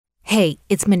Hey,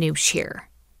 it's Manoush here.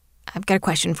 I've got a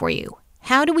question for you.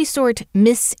 How do we sort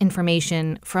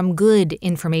misinformation from good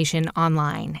information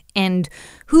online? And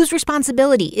whose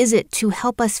responsibility is it to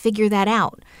help us figure that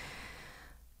out?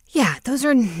 Yeah, those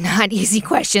are not easy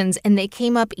questions, and they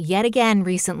came up yet again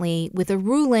recently with a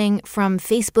ruling from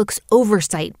Facebook's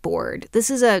Oversight Board. This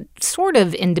is a sort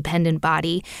of independent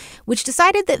body which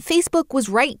decided that Facebook was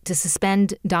right to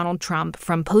suspend Donald Trump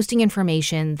from posting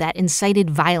information that incited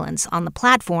violence on the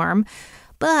platform,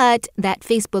 but that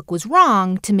Facebook was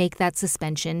wrong to make that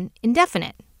suspension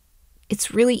indefinite.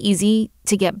 It's really easy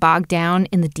to get bogged down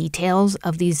in the details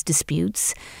of these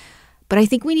disputes. But I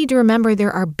think we need to remember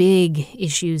there are big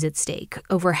issues at stake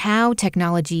over how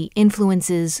technology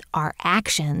influences our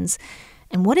actions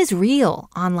and what is real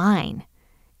online.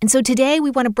 And so today we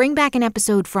want to bring back an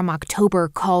episode from October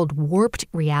called Warped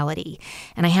Reality.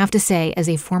 And I have to say, as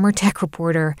a former tech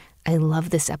reporter, I love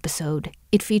this episode.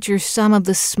 It features some of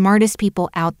the smartest people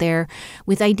out there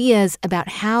with ideas about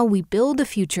how we build a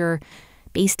future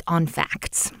based on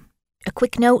facts. A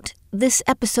quick note, this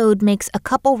episode makes a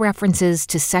couple references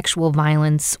to sexual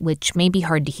violence, which may be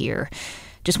hard to hear.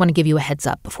 Just want to give you a heads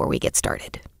up before we get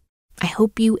started. I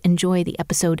hope you enjoy the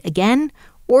episode again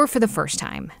or for the first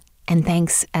time. And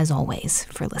thanks, as always,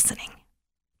 for listening.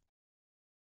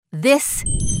 This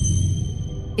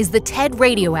is the TED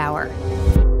Radio Hour.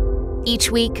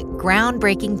 Each week,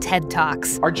 groundbreaking TED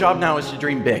Talks. Our job now is to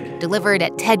dream big. Delivered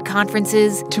at TED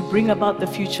conferences. To bring about the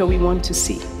future we want to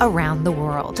see. Around the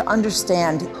world. To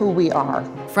understand who we are.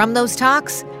 From those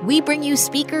talks, we bring you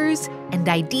speakers and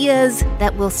ideas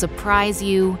that will surprise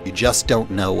you. You just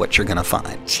don't know what you're going to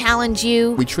find. Challenge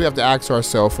you. We truly have to ask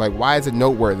ourselves, why is it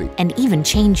noteworthy? And even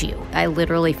change you. I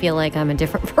literally feel like I'm a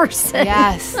different person.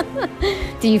 Yes.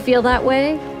 Do you feel that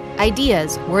way?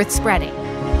 Ideas worth spreading.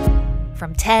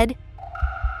 From TED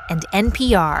and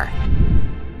NPR.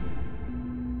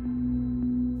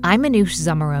 I'm Manoush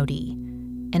Zomorodi,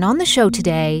 and on the show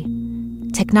today,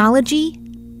 technology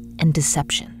and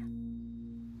deception.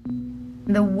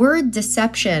 The word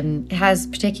deception has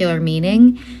particular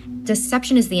meaning.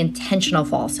 Deception is the intentional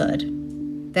falsehood.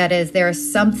 That is, there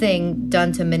is something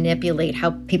done to manipulate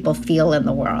how people feel in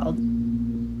the world.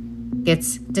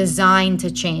 It's designed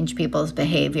to change people's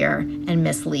behavior and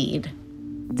mislead.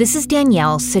 This is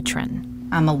Danielle Citron.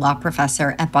 I'm a law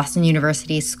professor at Boston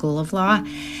University School of Law,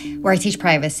 where I teach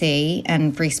privacy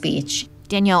and free speech.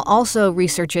 Danielle also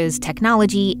researches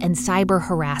technology and cyber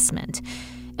harassment.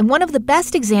 And one of the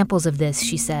best examples of this,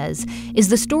 she says, is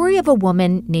the story of a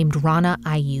woman named Rana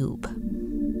Ayyub.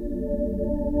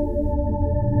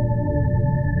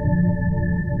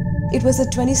 It was the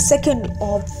 22nd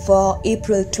of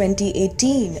April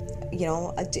 2018.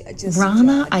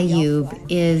 Rana Ayyub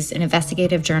is an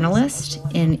investigative journalist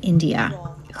in India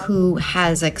who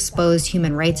has exposed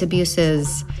human rights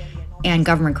abuses and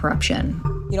government corruption.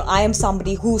 I am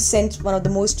somebody who sent one of the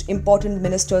most important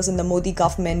ministers in the Modi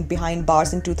government behind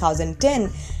bars in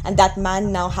 2010, and that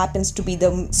man now happens to be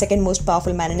the second most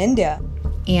powerful man in India.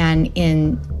 And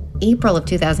in April of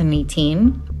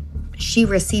 2018, she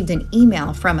received an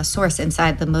email from a source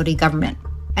inside the Modi government.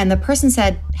 And the person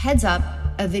said, "Heads up,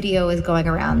 a video is going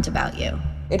around about you."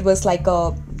 It was like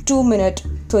a 2-minute,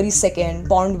 30-second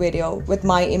porn video with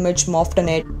my image morphed on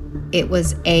it. It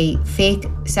was a fake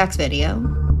sex video.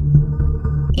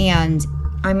 And,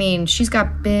 she's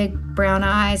got big brown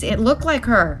eyes. It looked like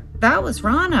her. That was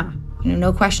Rana.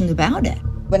 No questions about it.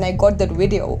 When I got that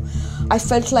video, I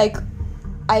felt like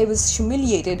I was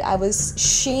humiliated. I was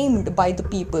shamed by the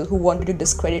people who wanted to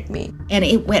discredit me. And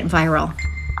it went viral.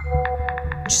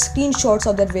 Screenshots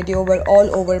of that video were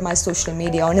all over my social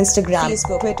media, on Instagram,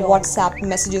 Facebook, Twitter, WhatsApp,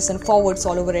 messages and forwards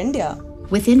all over India.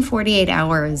 Within 48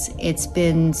 hours, it's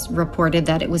been reported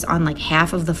that it was on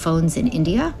half of the phones in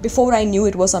India. Before I knew,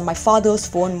 it was on my father's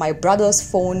phone, my brother's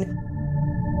phone.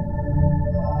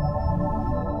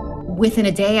 Within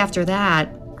a day after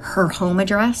that, her home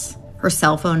address, her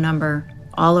cell phone number,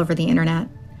 all over the internet.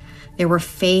 There were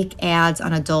fake ads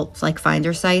on adult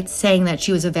Finder sites saying that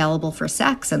she was available for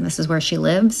sex and this is where she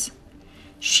lives.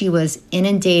 She was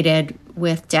inundated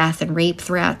with death and rape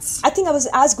threats. I think I was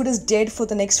as good as dead for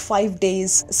the next 5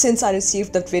 days since I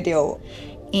received that video.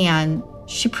 And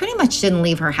she pretty much didn't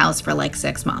leave her house for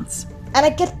 6 months. And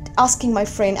I kept asking my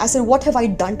friend, I said, what have I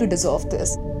done to deserve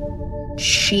this?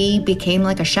 She became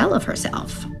like a shell of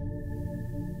herself.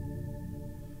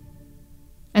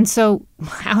 And so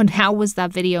how was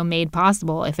that video made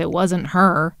possible if it wasn't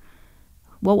her?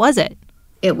 What was it?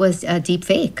 It was a deep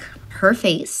fake. Her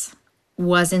face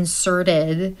was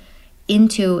inserted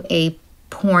into a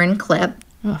porn clip.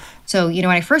 Ugh. So, when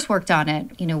I first worked on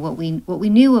it, what we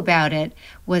knew about it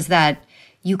was that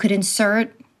you could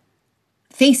insert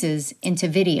faces into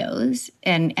videos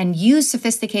and use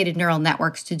sophisticated neural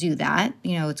networks to do that.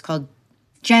 It's called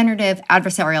generative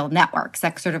adversarial networks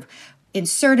that sort of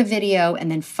insert a video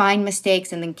and then find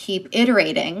mistakes and then keep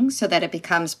iterating so that it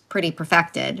becomes pretty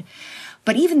perfected.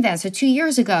 But even then, so 2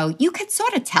 years ago, you could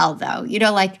sort of tell, though,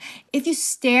 like if you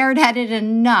stared at it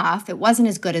enough, it wasn't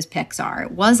as good as Pixar.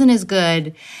 It wasn't as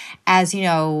good as,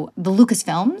 the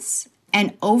Lucasfilms.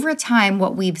 And over time,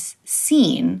 what we've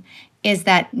seen is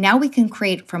that now we can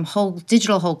create from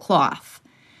digital whole cloth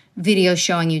videos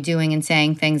showing you doing and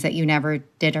saying things that you never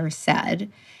did or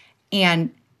said.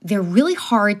 And they're really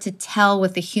hard to tell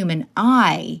with the human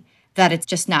eye that it's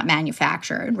just not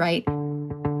manufactured, right?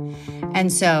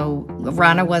 And so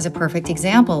Rana was a perfect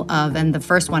example of, and the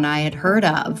first one I had heard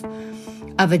of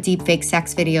a deepfake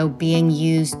sex video being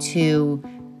used to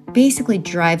basically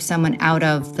drive someone out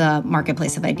of the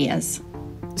marketplace of ideas.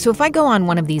 So if I go on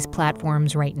one of these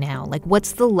platforms right now,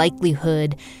 what's the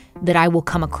likelihood that I will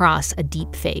come across a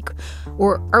deepfake?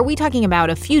 Or are we talking about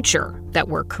a future that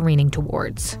we're careening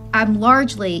towards? I'm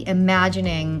largely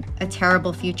imagining a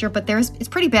terrible future, but it's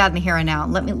pretty bad in the here and now.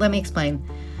 Let me explain.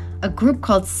 A group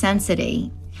called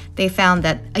Sensity, they found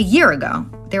that a year ago,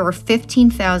 there were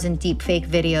 15,000 deepfake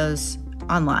videos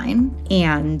online.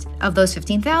 And of those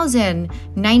 15,000,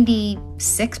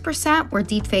 96% were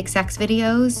deepfake sex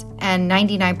videos, and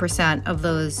 99% of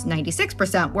those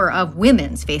 96% were of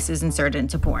women's faces inserted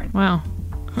into porn. Wow.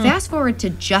 Fast forward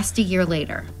to just a year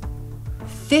later,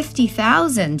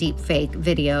 50,000 deepfake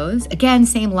videos. Again,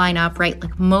 same lineup, right?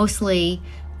 Mostly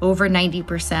over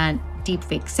 90%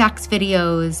 deepfake sex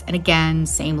videos. And again,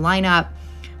 same lineup,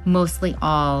 mostly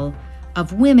all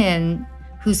of women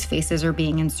whose faces are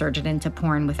being inserted into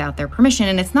porn without their permission.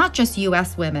 And it's not just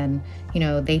US women.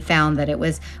 They found that it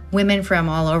was women from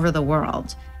all over the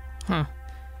world. Huh.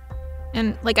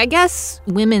 And, I guess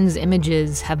women's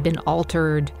images have been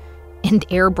altered and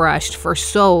airbrushed for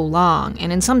so long.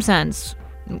 And in some sense,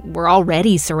 we're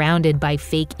already surrounded by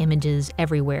fake images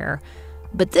everywhere.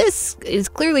 But this is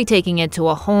clearly taking it to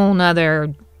a whole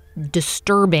nother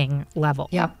disturbing level.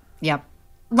 Yep.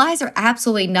 Lies are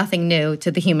absolutely nothing new to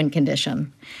the human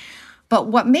condition. But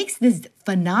what makes this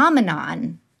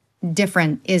phenomenon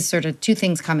different is sort of two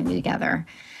things coming together.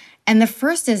 And the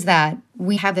first is that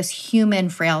we have this human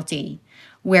frailty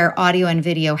where audio and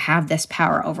video have this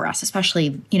power over us,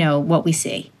 especially, what we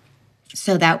see.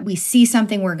 So that we see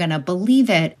something, we're going to believe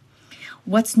it.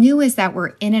 What's new is that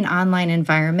we're in an online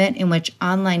environment in which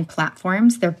online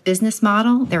platforms, their business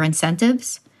model, their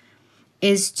incentives,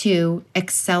 is to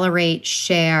accelerate,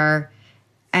 share,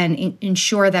 and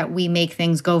ensure that we make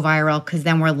things go viral because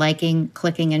then we're liking,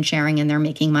 clicking, and sharing, and they're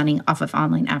making money off of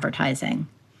online advertising.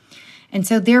 And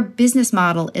so their business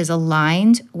model is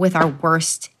aligned with our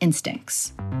worst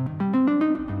instincts.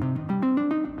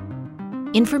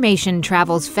 Information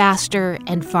travels faster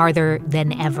and farther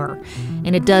than ever,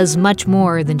 and it does much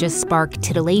more than just spark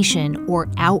titillation or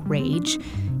outrage.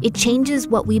 It changes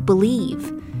what we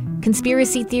believe.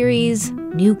 Conspiracy theories,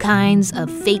 new kinds of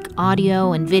fake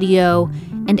audio and video,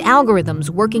 and algorithms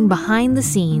working behind the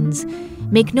scenes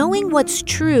make knowing what's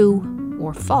true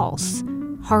or false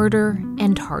harder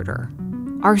and harder.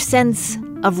 Our sense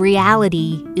of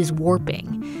reality is warping,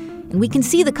 and we can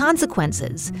see the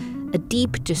consequences, a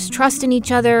deep distrust in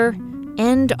each other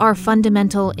and our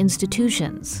fundamental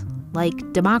institutions,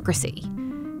 like democracy.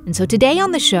 And so today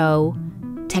on the show,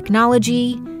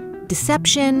 technology,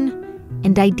 deception,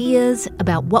 and ideas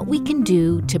about what we can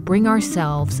do to bring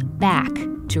ourselves back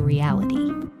to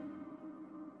reality.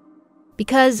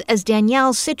 Because, as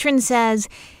Danielle Citrin says,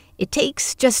 it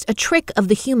takes just a trick of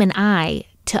the human eye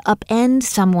to upend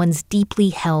someone's deeply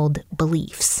held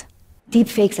beliefs.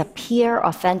 Deepfakes appear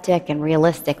authentic and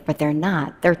realistic, but they're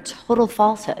not. They're total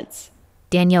falsehoods.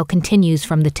 Danielle continues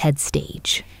from the TED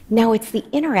stage. Now, it's the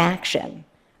interaction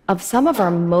of some of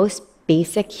our most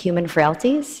basic human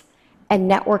frailties and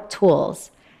network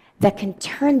tools that can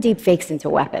turn deepfakes into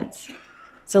weapons.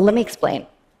 So let me explain.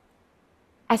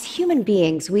 As human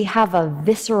beings, we have a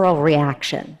visceral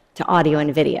reaction to audio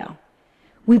and video.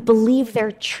 We believe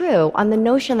they're true on the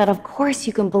notion that, of course,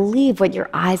 you can believe what your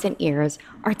eyes and ears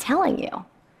are telling you.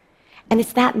 And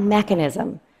it's that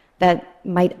mechanism that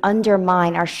might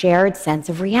undermine our shared sense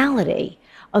of reality,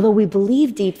 although we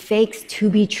believe deepfakes to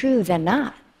be true than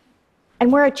not.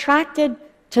 And we're attracted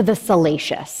to the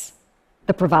salacious,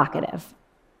 the provocative.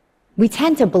 We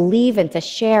tend to believe and to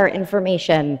share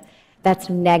information that's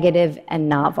negative and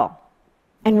novel.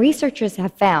 And researchers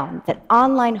have found that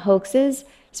online hoaxes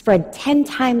spread 10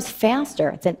 times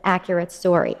faster than accurate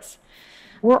stories.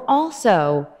 We're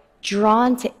also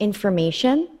drawn to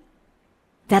information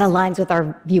that aligns with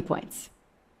our viewpoints.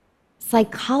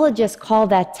 Psychologists call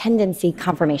that tendency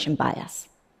confirmation bias.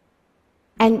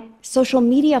 And social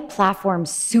media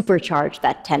platforms supercharge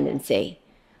that tendency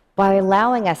by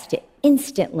allowing us to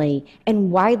instantly and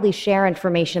widely share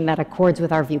information that accords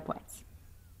with our viewpoints.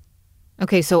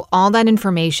 Okay, so all that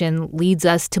information leads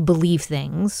us to believe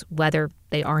things, whether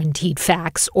they are indeed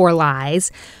facts or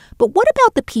lies. But what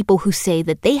about the people who say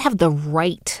that they have the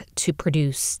right to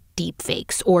produce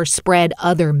deepfakes or spread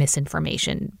other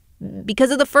misinformation because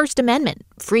of the First Amendment,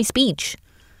 free speech?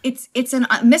 It's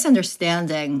a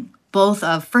misunderstanding both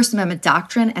of First Amendment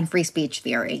doctrine and free speech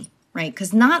theory, right?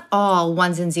 Because not all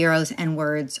ones and zeros and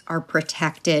words are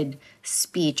protected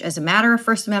speech as a matter of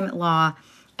First Amendment law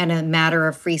and a matter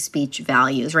of free speech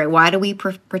values, right? Why do we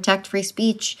protect free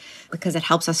speech? Because it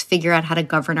helps us figure out how to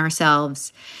govern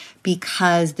ourselves,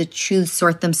 because the truths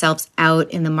sort themselves out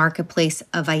in the marketplace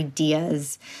of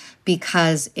ideas,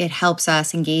 because it helps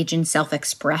us engage in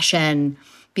self-expression,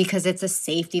 because it's a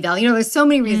safety value. You know, there's so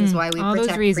many reasons why we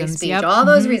protect free speech. Yep. All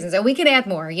those reasons. And we could add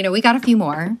more. You know, we got a few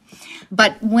more.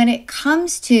 But when it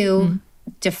comes to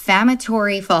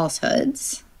defamatory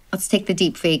falsehoods, let's take the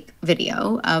deepfake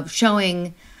video of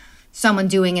showing someone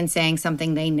doing and saying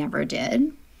something they never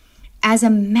did. As a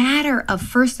matter of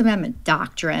First Amendment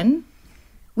doctrine,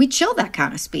 we chill that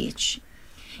kind of speech.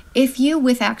 If you,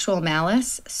 with actual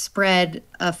malice, spread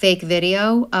a fake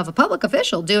video of a public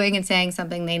official doing and saying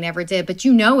something they never did, but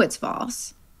you know it's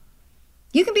false,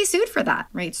 you can be sued for that,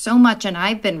 right? So much, and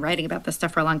I've been writing about this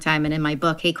stuff for a long time, and in my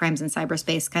book, Hate Crimes in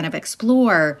Cyberspace, kind of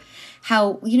explore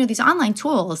how, you know, these online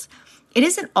tools, it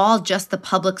isn't all just the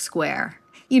public square.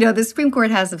 You know, the Supreme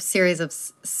Court has a series of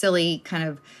silly kind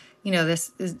of, you know,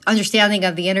 this understanding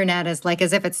of the internet as like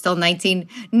as if it's still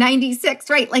 1996,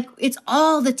 right? Like it's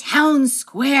all the town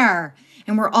square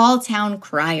and we're all town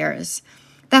criers.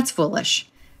 That's foolish.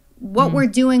 What we're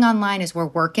doing online is we're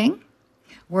working,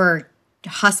 we're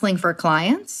hustling for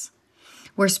clients,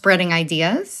 we're spreading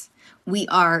ideas, we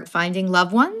are finding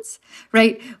loved ones,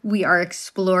 right? We are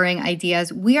exploring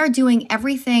ideas. We are doing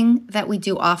everything that we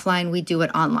do offline, we do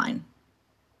it online,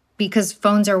 because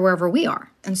phones are wherever we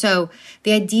are. And so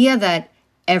the idea that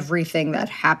everything that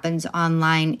happens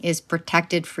online is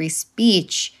protected free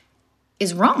speech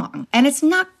is wrong. And it's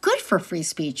not good for free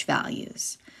speech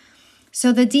values.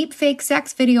 So the deepfake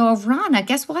sex video of Rana,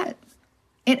 guess what?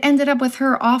 It ended up with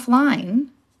her offline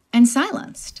and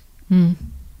silenced. You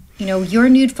know, your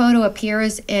nude photo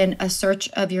appears in a search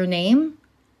of your name,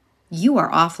 you are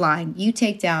offline. You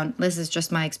take down, this is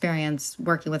just my experience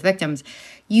working with victims,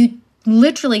 you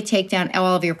literally take down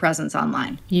all of your presence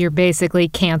online. You're basically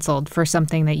canceled for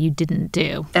something that you didn't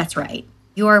do. That's right.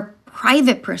 Your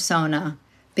private persona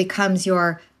becomes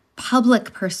your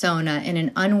public persona in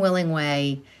an unwilling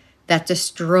way that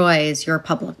destroys your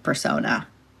public persona.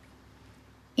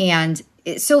 And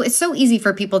it's so easy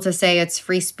for people to say it's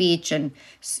free speech. And,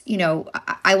 you know,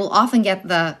 I will often get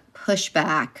the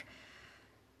pushback,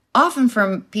 often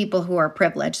from people who are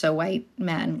privileged, so white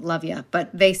men, love you,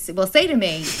 but they will say to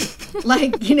me,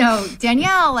 like, you know,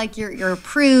 Danielle, like you're a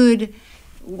prude.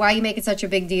 Why are you making such a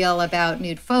big deal about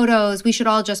nude photos? We should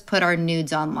all just put our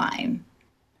nudes online.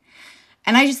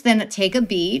 And I just then take a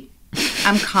beat.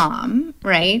 I'm calm,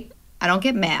 right? I don't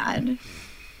get mad.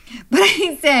 But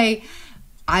I say,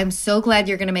 I'm so glad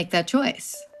you're going to make that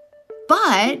choice.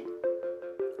 But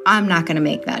I'm not going to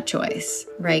make that choice,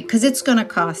 right? Because it's going to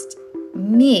cost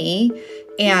me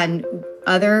and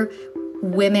other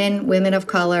women of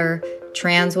color,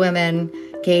 trans women,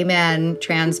 gay men,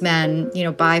 trans men, you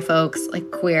know, bi folks,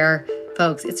 like queer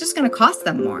folks, it's just going to cost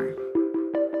them more.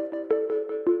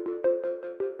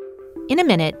 In a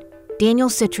minute, Daniel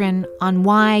Citrin on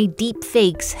why deep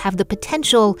fakes have the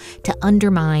potential to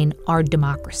undermine our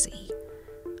democracy.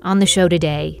 On the show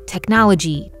today,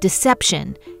 technology,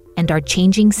 deception, and our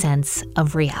changing sense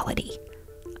of reality.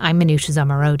 I'm Manoush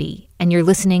Zomorodi, and you're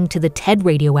listening to the TED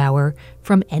Radio Hour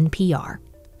from NPR.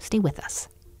 Stay with us.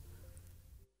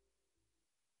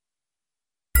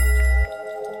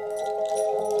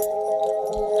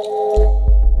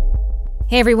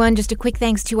 Hey everyone, just a quick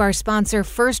thanks to our sponsor,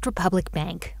 First Republic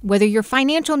Bank. Whether your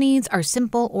financial needs are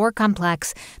simple or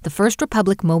complex, the First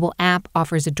Republic mobile app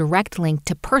offers a direct link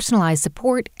to personalized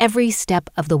support every step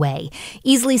of the way.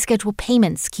 Easily schedule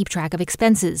payments, keep track of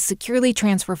expenses, securely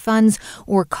transfer funds,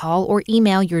 or call or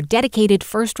email your dedicated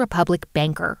First Republic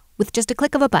banker with just a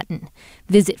click of a button.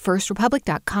 Visit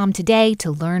firstrepublic.com today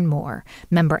to learn more.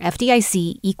 Member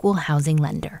FDIC, Equal Housing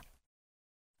Lender.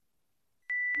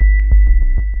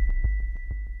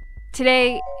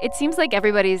 Today, it seems like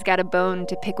everybody's got a bone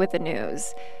to pick with the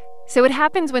news. So it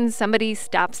happens when somebody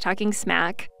stops talking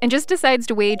smack and just decides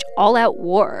to wage all-out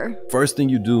war. First thing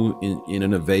you do in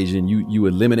an invasion, you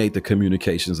eliminate the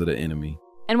communications of the enemy.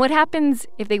 And what happens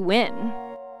if they win?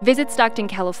 Visit Stockton,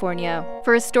 California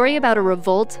for a story about a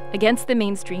revolt against the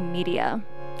mainstream media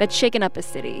that's shaken up a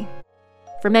city.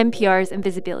 From NPR's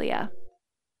Invisibilia.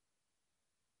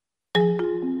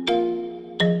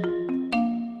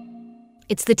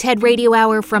 It's the TED Radio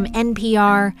Hour from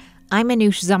NPR. I'm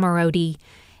Anoush Zomorodi,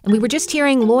 and we were just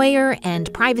hearing lawyer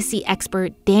and privacy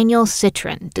expert Daniel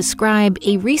Citron describe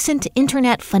a recent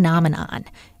internet phenomenon,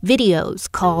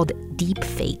 videos called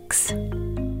deepfakes.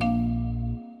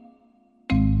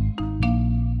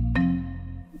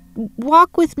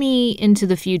 Walk with me into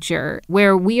the future,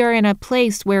 where we are in a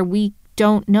place where we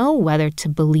don't know whether to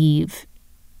believe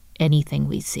anything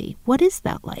we see. What is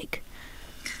that like?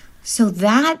 So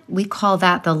we call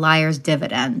that the liar's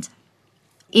dividend.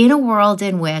 In a world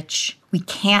in which we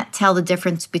can't tell the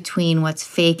difference between what's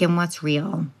fake and what's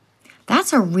real,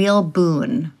 that's a real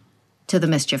boon to the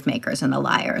mischief makers and the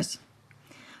liars,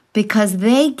 because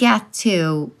they get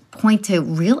to point to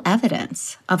real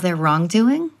evidence of their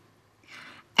wrongdoing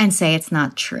and say it's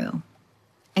not true,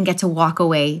 and get to walk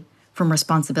away from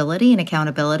responsibility and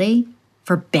accountability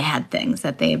for bad things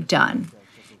that they've done.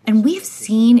 And we've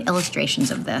seen illustrations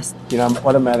of this. I'm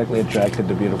automatically attracted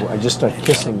to beautiful. I just start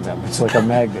kissing them. It's like a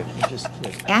magnet.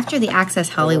 After the Access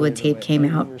Hollywood tape came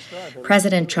out,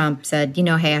 President Trump said,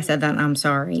 hey, I said that, and I'm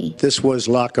sorry. This was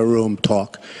locker room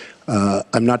talk.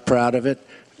 I'm not proud of it.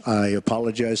 I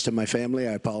apologize to my family.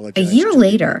 I apologize a year to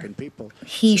later, the people.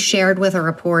 He shared with a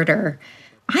reporter,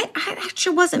 I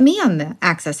actually wasn't me on the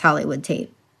Access Hollywood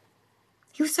tape.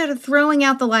 He was sort of throwing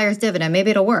out the liar's dividend. Maybe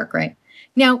it'll work, right?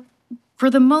 Now, for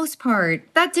the most part,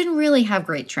 that didn't really have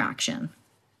great traction.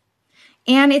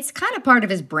 And it's kind of part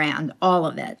of his brand, all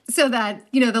of it. So that,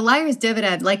 the liar's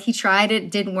dividend, like he tried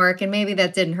it, didn't work, and maybe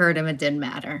that didn't hurt him, it didn't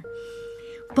matter.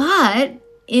 But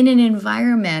in an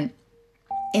environment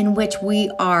in which we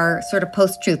are sort of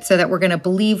post-truth, so that we're going to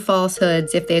believe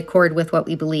falsehoods if they accord with what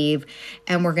we believe,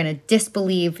 and we're going to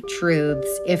disbelieve truths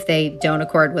if they don't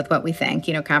accord with what we think,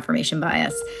 confirmation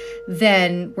bias,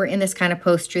 then we're in this kind of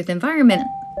post-truth environment.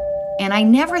 And I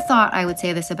never thought I would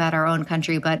say this about our own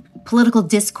country, but political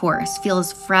discourse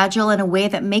feels fragile in a way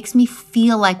that makes me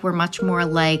feel like we're much more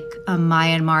like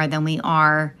Myanmar than we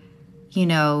are,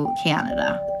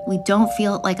 Canada. We don't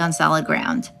feel like on solid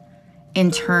ground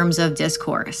in terms of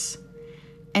discourse.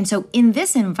 And so in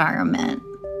this environment,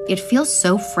 it feels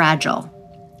so fragile,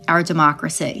 our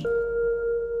democracy.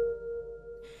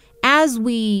 As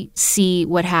we see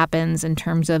what happens in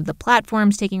terms of the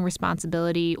platforms taking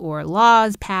responsibility or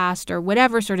laws passed or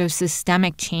whatever sort of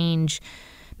systemic change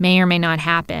may or may not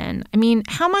happen,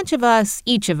 how much of us,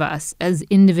 each of us as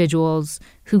individuals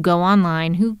who go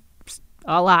online,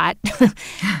 a lot,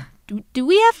 do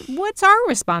we have, what's our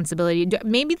responsibility?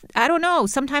 Maybe, I don't know.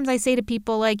 Sometimes I say to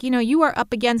people you are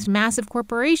up against massive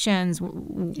corporations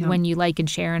when you like and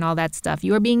share and all that stuff.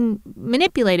 You are being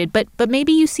manipulated, but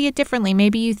maybe you see it differently.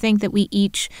 Maybe you think that we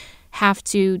each have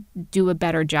to do a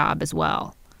better job as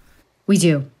well. We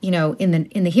do. In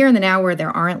the here and the now where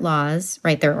there aren't laws,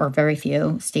 right, there are very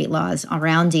few state laws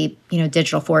around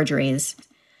digital forgeries.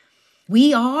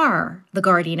 We are the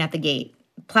guardian at the gate.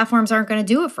 Platforms aren't going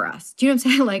to do it for us. Do you know what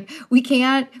I'm saying? We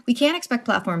can't expect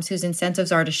platforms whose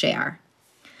incentives are to share,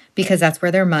 because that's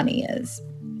where their money is.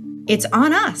 It's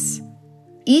on us,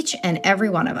 each and every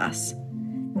one of us.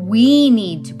 We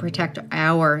need to protect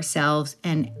ourselves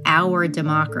and our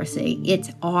democracy. It's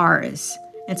ours.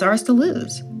 It's ours to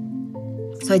lose.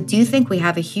 So I do think we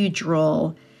have a huge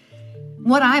role.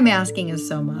 What I'm asking is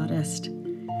so modest.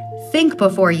 Think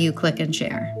before you click and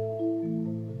share.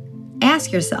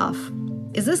 Ask yourself,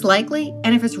 is this likely?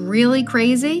 And if it's really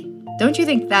crazy, don't you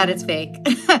think that it's fake?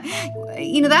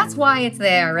 That's why it's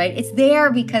there, right? It's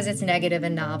there because it's negative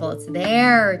and novel. It's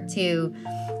there to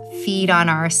feed on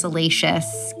our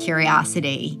salacious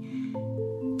curiosity.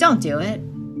 Don't do it.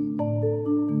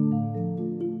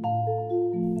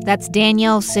 That's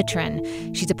Danielle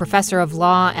Citron. She's a professor of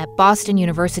law at Boston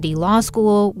University Law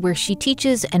School, where she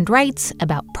teaches and writes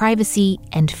about privacy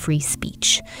and free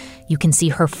speech. You can see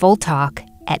her full talk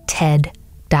at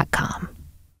TED.com.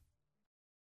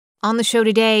 On the show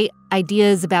today,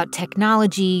 ideas about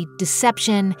technology,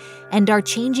 deception, and our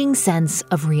changing sense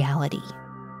of reality.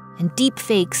 And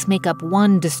deepfakes make up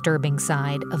one disturbing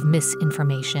side of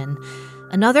misinformation.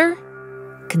 Another,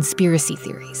 conspiracy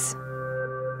theories.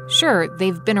 Sure,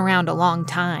 they've been around a long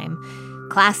time.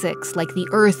 Classics like the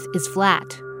Earth is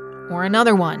flat, or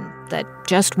another one that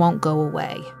just won't go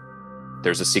away.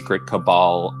 There's a secret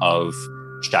cabal of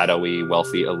shadowy,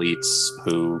 wealthy elites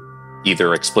who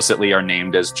either explicitly are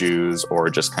named as Jews or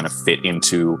just kind of fit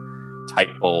into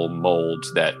typal mold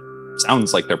that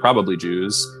sounds like they're probably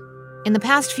Jews. In the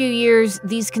past few years,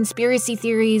 these conspiracy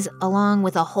theories, along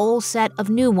with a whole set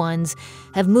of new ones,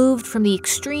 have moved from the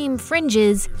extreme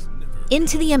fringes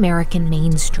into the American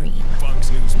mainstream.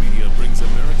 Fox News Media brings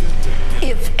America together.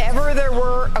 If ever there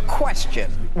were a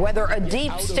question whether a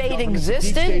deep state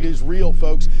existed, deep state is real,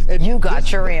 folks. And you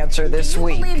got your answer this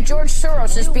week. I believe George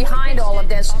Soros is behind all of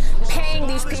this, paying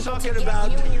these people to get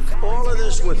about all of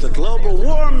this with the global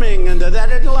warming and that.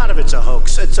 And a lot of it's a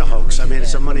hoax. It's a hoax. I mean,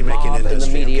 it's a money-making industry. In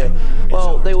the media,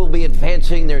 well, they will be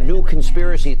advancing their new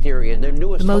conspiracy theory and their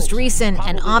newest. The most recent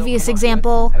and obvious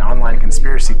example: an online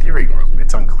conspiracy theory group.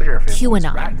 It's unclear if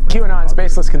QAnon. QAnon's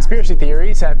baseless conspiracy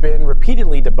theories have been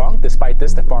repeatedly debunked. Despite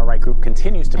this, the far-right group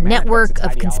continues to a network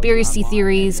of conspiracy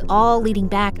theories, all leading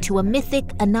back to a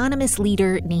mythic anonymous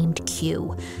leader named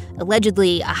Q,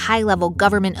 allegedly a high-level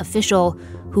government official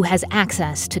who has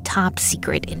access to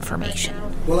top-secret information.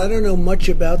 Well, I don't know much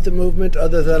about the movement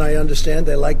other than I understand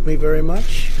they like me very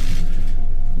much,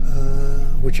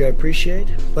 which I appreciate,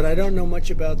 but I don't know much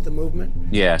about the movement.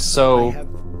 Yeah, so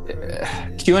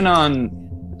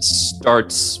QAnon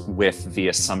starts with the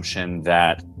assumption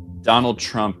that Donald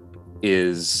Trump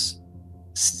is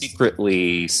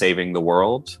secretly saving the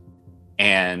world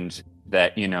and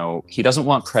that, you know, he doesn't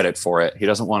want credit for it. He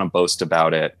doesn't want to boast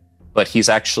about it, but he's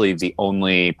actually the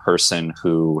only person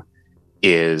who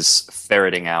is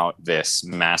ferreting out this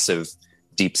massive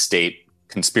deep state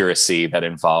conspiracy that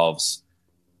involves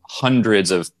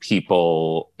hundreds of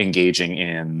people engaging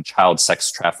in child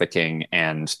sex trafficking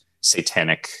and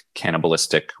satanic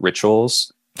cannibalistic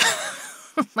rituals.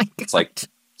 Oh my God. It's like,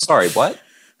 sorry, what?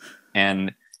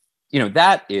 And, you know,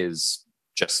 that is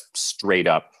just straight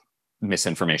up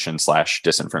misinformation /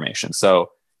 disinformation.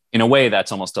 So in a way,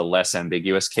 that's almost a less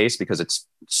ambiguous case because it's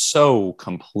so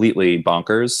completely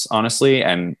bonkers, honestly.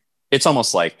 And it's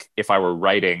almost like if I were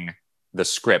writing the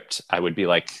script, I would be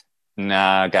like,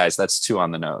 nah, guys, that's too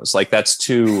on the nose. Like that's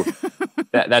too,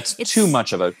 that's too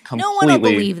much of a completely no one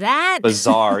will believe that.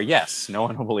 Bizarre. Yes, no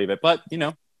one will believe it. But, you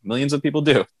know, millions of people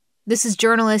do. This is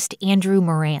journalist Andrew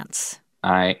Marantz.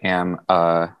 I am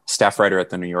a staff writer at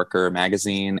the New Yorker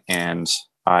magazine, and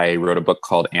I wrote a book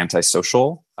called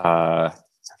Antisocial. I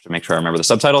have to make sure I remember the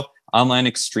subtitle. Online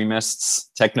Extremists,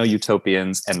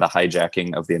 Techno-Utopians, and the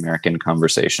Hijacking of the American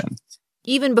Conversation.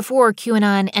 Even before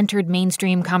QAnon entered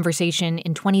mainstream conversation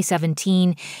in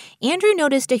 2017, Andrew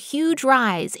noticed a huge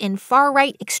rise in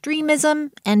far-right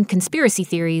extremism and conspiracy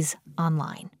theories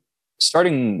online.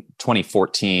 Starting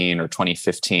 2014 or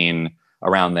 2015,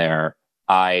 around there,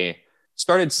 I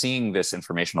started seeing this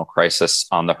informational crisis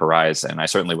on the horizon. I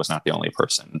certainly was not the only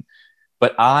person.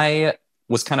 But I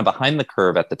was kind of behind the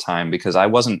curve at the time because I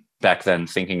wasn't back then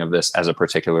thinking of this as a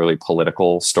particularly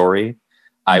political story.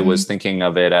 I was thinking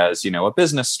of it as, you know, a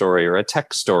business story or a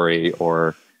tech story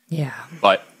or... Yeah.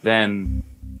 But then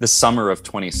the summer of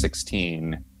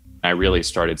 2016, I really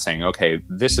started saying, okay,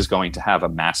 this is going to have a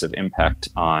massive impact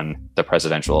on the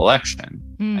presidential election.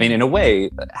 I mean, in a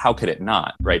way, how could it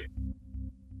not, right?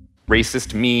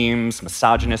 Racist memes,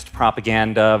 misogynist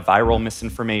propaganda, viral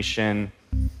misinformation.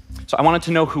 So I wanted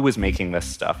to know who was making this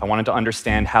stuff. I wanted to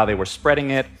understand how they were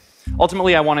spreading it.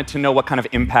 Ultimately, I wanted to know what kind of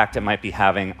impact it might be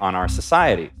having on our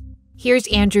society. Here's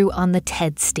Andrew on the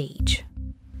TED stage.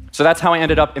 So that's how I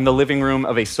ended up in the living room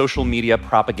of a social media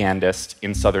propagandist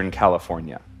in Southern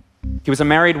California. He was a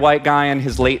married white guy in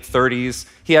his late 30s.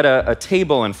 He had a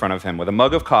table in front of him with a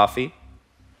mug of coffee,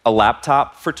 a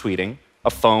laptop for tweeting, a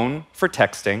phone for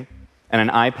texting, and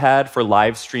an iPad for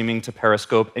live streaming to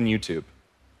Periscope and YouTube.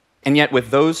 And yet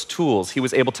with those tools, he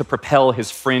was able to propel his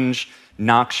fringe,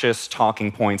 noxious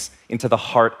talking points into the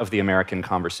heart of the American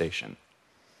conversation.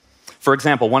 For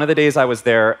example, one of the days I was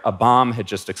there, a bomb had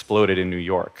just exploded in New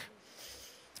York.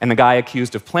 And the guy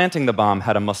accused of planting the bomb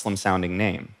had a Muslim-sounding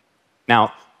name.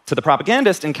 Now, to the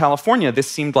propagandist in California, this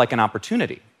seemed like an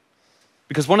opportunity.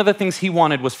 Because one of the things he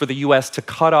wanted was for the US to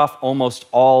cut off almost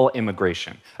all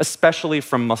immigration, especially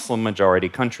from Muslim-majority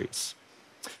countries.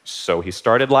 So he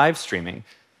started live streaming,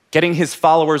 getting his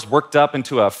followers worked up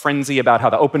into a frenzy about how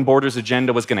the open borders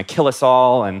agenda was going to kill us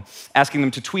all and asking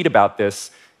them to tweet about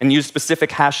this and use specific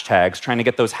hashtags, trying to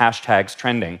get those hashtags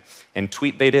trending. And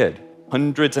tweet they did.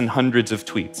 Hundreds and hundreds of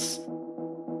tweets.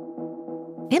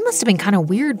 It must have been kind of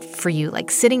weird for you, like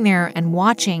sitting there and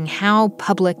watching how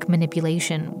public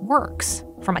manipulation works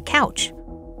from a couch.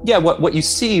 Yeah, what you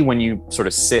see when you sort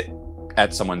of sit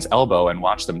at someone's elbow and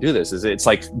watch them do this is it's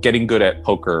like getting good at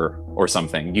poker or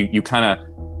something. You kind of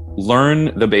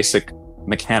learn the basic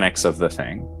mechanics of the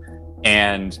thing,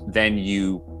 and then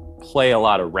you play a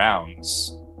lot of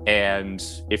rounds And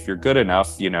if you're good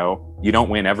enough, you don't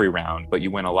win every round, but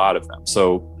you win a lot of them.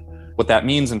 So what that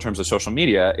means in terms of social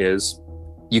media is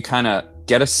you kind of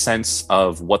get a sense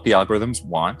of what the algorithms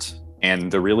want.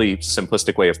 And the really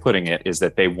simplistic way of putting it is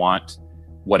that they want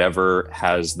whatever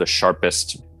has the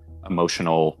sharpest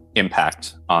emotional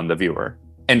impact on the viewer,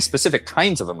 and specific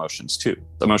kinds of emotions too.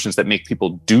 Emotions that make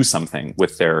people do something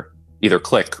with their either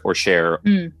click or share.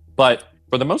 But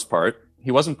for the most part,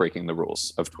 he wasn't breaking the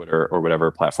rules of Twitter or whatever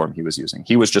platform he was using.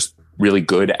 He was just really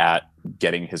good at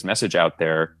getting his message out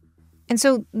there. And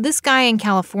so this guy in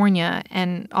California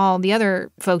and all the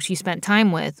other folks you spent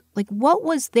time with, like, what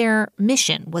was their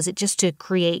mission? Was it just to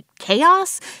create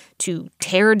chaos, to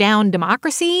tear down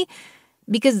democracy?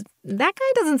 Because that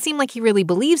guy doesn't seem like he really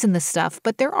believes in this stuff,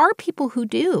 but there are people who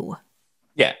do.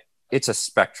 Yeah, it's a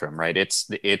spectrum, right?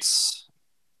 It's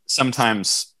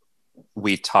sometimes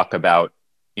we talk about,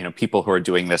 people who are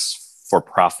doing this for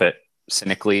profit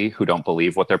cynically, who don't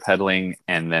believe what they're peddling,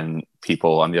 and then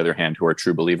people, on the other hand, who are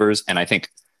true believers. And I think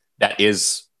that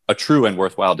is a true and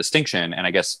worthwhile distinction. And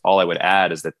I guess all I would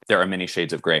add is that there are many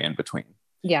shades of gray in between.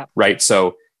 Yeah. Right?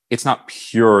 So it's not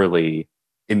purely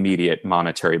immediate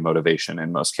monetary motivation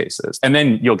in most cases. And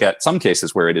then you'll get some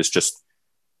cases where it is just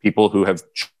people who have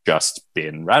just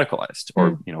been radicalized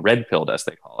or, red pilled, as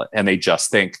they call it. And they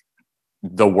just think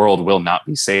the world will not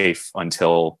be safe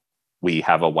until we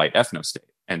have a white ethno state.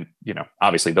 And,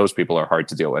 obviously those people are hard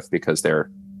to deal with because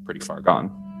they're pretty far gone.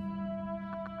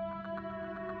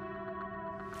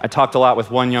 I talked a lot with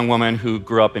one young woman who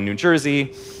grew up in New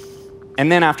Jersey.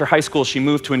 And then after high school, she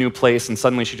moved to a new place and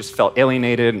suddenly she just felt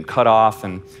alienated and cut off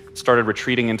and started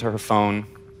retreating into her phone.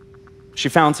 She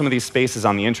found some of these spaces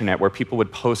on the internet where people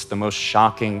would post the most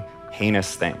shocking,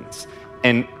 heinous things.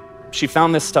 And she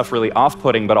found this stuff really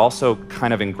off-putting, but also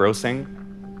kind of engrossing.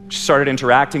 She started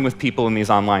interacting with people in these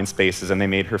online spaces and they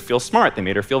made her feel smart. They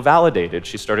made her feel validated.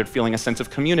 She started feeling a sense of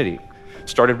community.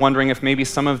 Started wondering if maybe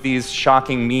some of these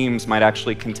shocking memes might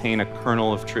actually contain a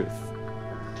kernel of truth.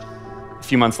 A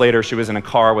few months later, she was in a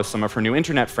car with some of her new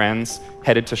internet friends,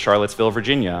 headed to Charlottesville,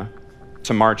 Virginia,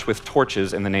 to march with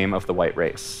torches in the name of the white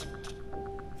race.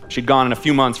 She'd gone in a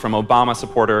few months from Obama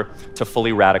supporter to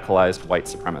fully radicalized white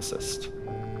supremacist.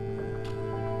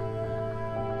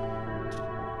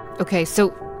 Okay,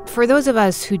 so for those of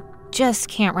us who just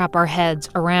can't wrap our heads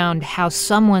around how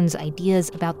someone's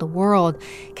ideas about the world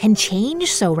can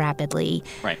change so rapidly.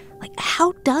 Right. Like,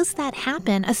 how does that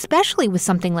happen, especially with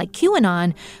something like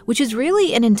QAnon, which is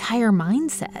really an entire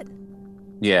mindset?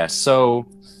 Yeah, so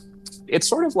it's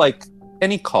sort of like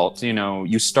any cult,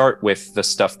 you start with the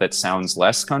stuff that sounds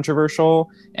less controversial,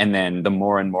 and then the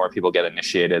more and more people get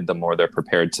initiated, the more they're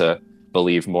prepared to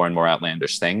believe more and more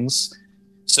outlandish things.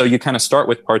 So you kind of start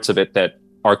with parts of it that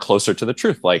are closer to the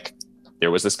truth. Like,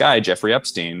 there was this guy, Jeffrey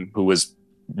Epstein, who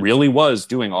really was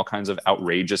doing all kinds of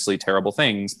outrageously terrible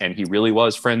things. And he really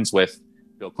was friends with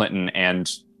Bill Clinton and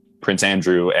Prince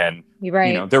Andrew. And,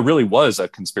 there really was a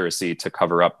conspiracy to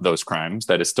cover up those crimes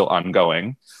that is still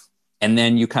ongoing. And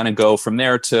then you kind of go from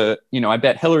there to, I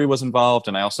bet Hillary was involved,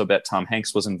 and I also bet Tom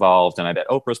Hanks was involved, and I bet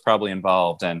Oprah's probably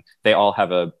involved. And they all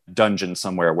have a dungeon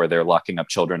somewhere where they're locking up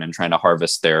children and trying to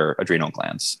harvest their adrenal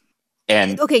glands.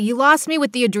 And okay, you lost me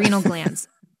with the adrenal glands.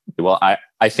 Well,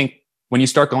 I think when you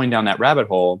start going down that rabbit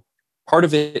hole, part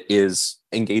of it is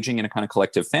engaging in a kind of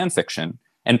collective fan fiction.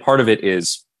 And part of it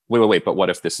is, wait, but what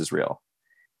if this is real?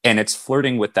 And it's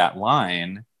flirting with that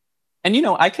line. And,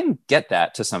 I can get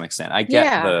that to some extent. I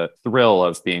get the thrill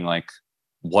of being like,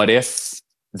 what if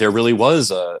there really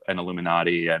was an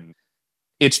Illuminati? And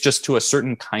it's just to a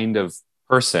certain kind of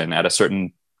person at a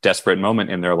certain desperate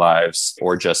moment in their lives,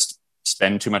 or just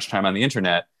spend too much time on the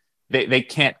internet. They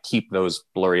can't keep those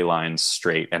blurry lines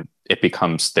straight, and it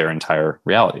becomes their entire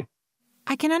reality.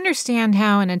 I can understand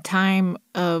how in a time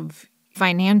of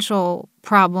financial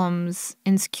problems,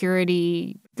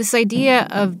 insecurity, this idea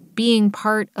of being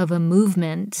part of a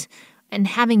movement and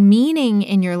having meaning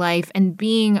in your life and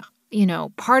being,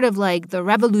 part of like the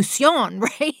revolution,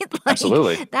 right? Like,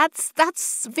 absolutely.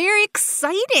 That's very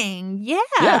exciting. Yeah.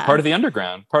 Yeah, part of the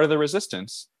underground, part of the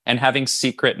resistance, and having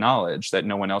secret knowledge that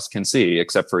no one else can see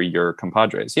except for your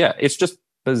compadres. Yeah, it's just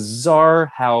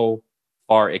bizarre how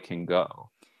far it can go.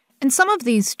 And some of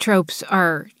these tropes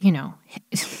are,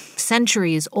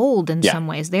 centuries old in some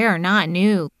ways. They are not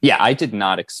new. Yeah, I did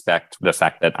not expect the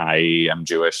fact that I am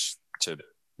Jewish to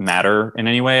matter in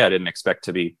any way. I didn't expect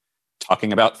to be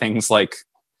talking about things like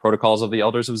Protocols of the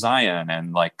Elders of Zion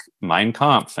and like Mein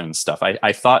Kampf and stuff.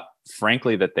 I thought,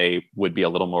 frankly, that they would be a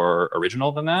little more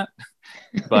original than that.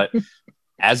 But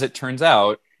as it turns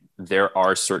out, there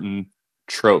are certain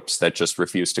tropes that just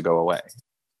refuse to go away.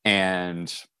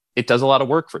 And it does a lot of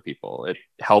work for people. It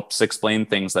helps explain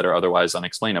things that are otherwise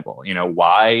unexplainable.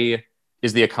 Why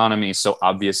is the economy so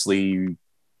obviously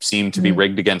seem to be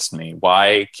rigged against me?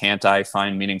 Why can't I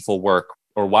find meaningful work?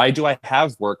 Or why do I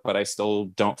have work, but I still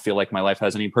don't feel like my life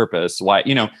has any purpose? Why,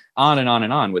 on and on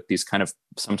and on with these kind of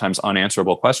sometimes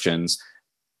unanswerable questions.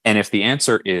 And if the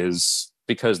answer is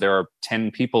because there are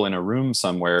 10 people in a room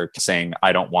somewhere saying,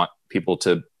 I don't want people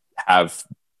to have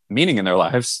meaning in their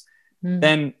lives,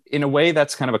 then in a way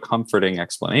that's kind of a comforting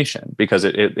explanation, because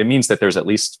it means that there's at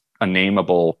least a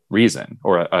nameable reason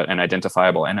or an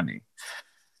identifiable enemy.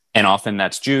 And often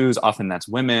that's Jews, often that's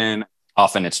women,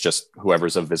 often it's just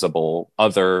whoever's a visible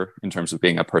other in terms of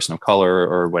being a person of color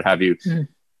or what have you.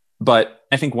 But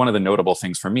I think one of the notable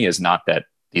things for me is not that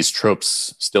these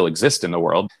tropes still exist in the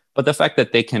world, but the fact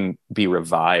that they can be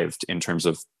revived in terms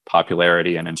of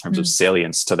popularity and in terms of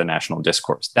salience to the national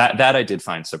discourse. That I did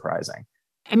find surprising.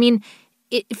 I mean,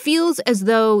 it feels as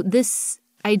though this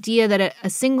idea that a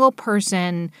single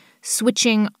person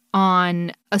switching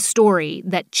on a story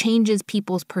that changes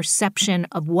people's perception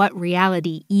of what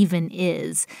reality even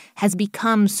is has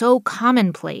become so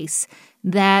commonplace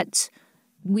that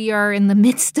we are in the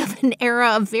midst of an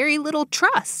era of very little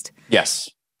trust. Yes,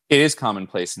 it is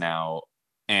commonplace now.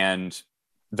 And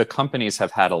the companies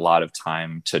have had a lot of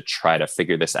time to try to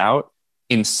figure this out.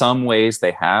 In some ways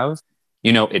they have.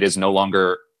 It is no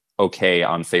longer okay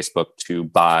on Facebook to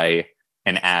buy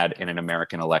an ad in an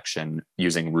American election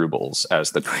using rubles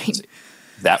as the currency. Right.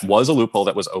 That was a loophole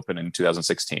that was open in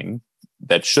 2016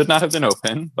 that should not have been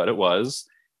open, but it was.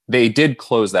 They did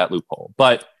close that loophole.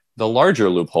 But the larger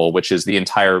loophole, which is the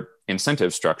entire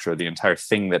incentive structure, the entire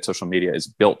thing that social media is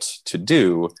built to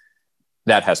do,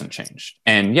 that hasn't changed.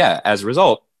 And yeah, as a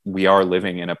result, we are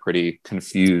living in a pretty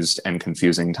confused and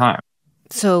confusing time.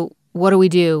 So what do we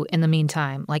do in the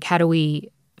meantime? Like, how do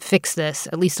we fix this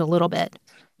at least a little bit?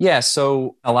 Yeah,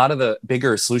 so a lot of the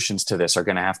bigger solutions to this are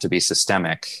going to have to be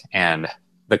systemic, and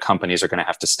the companies are going to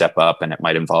have to step up, and it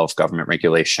might involve government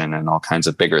regulation and all kinds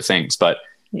of bigger things. But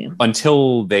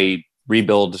until they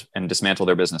rebuild and dismantle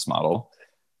their business model,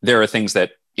 there are things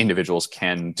that individuals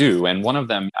can do. And one of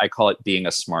them, I call it being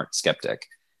a smart skeptic.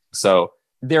 So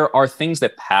there are things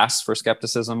that pass for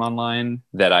skepticism online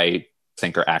that I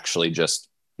think are actually just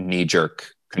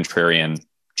knee-jerk, contrarian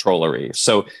trollery.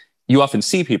 So you often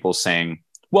see people saying,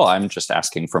 well, I'm just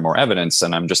asking for more evidence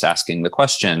and I'm just asking the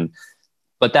question.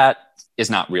 But that is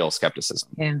not real skepticism.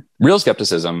 Yeah. Real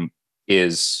skepticism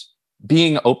is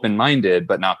being open-minded,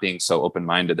 but not being so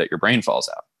open-minded that your brain falls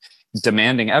out.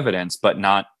 Demanding evidence, but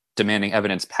not demanding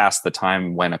evidence past the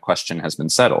time when a question has been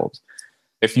settled.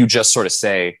 If you just sort of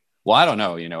say, well, I don't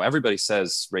know, everybody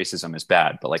says racism is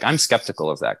bad, but like, I'm skeptical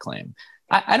of that claim.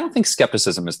 I don't think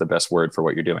skepticism is the best word for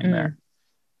what you're doing there.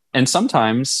 And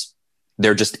sometimes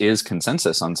there just is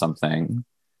consensus on something,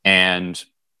 and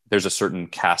there's a certain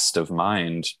cast of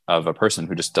mind of a person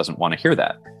who just doesn't want to hear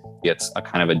that. It's a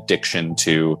kind of addiction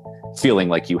to feeling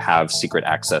like you have secret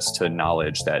access to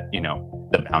knowledge that,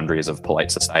 the boundaries of polite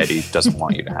society doesn't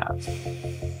want you to have.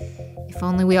 If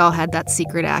only we all had that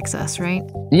secret access, right?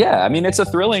 Yeah, I mean, it's a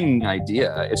thrilling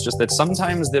idea. It's just that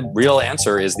sometimes the real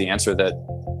answer is the answer that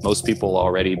most people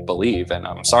already believe. And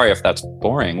I'm sorry if that's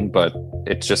boring, but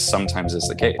it just sometimes is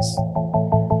the case.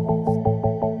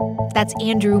 That's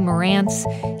Andrew Marantz.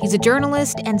 He's a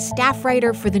journalist and staff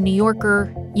writer for The New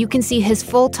Yorker. You can see his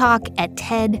full talk at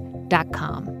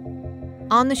TED.com.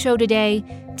 On the show today,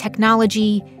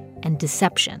 technology and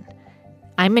deception.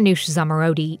 I'm Manoush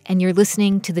Zomorodi, and you're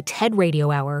listening to the TED Radio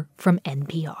Hour from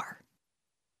NPR.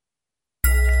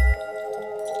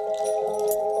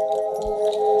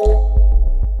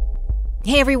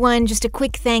 Hey everyone, just a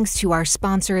quick thanks to our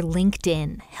sponsor,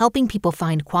 LinkedIn, helping people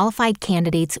find qualified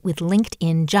candidates with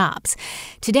LinkedIn Jobs.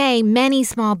 Today, many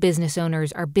small business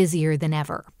owners are busier than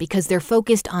ever because they're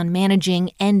focused on managing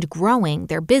and growing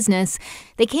their business.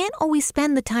 They can't always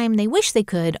spend the time they wish they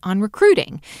could on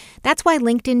recruiting. That's why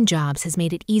LinkedIn Jobs has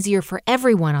made it easier for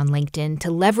everyone on LinkedIn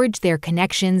to leverage their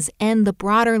connections and the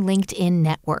broader LinkedIn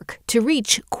network to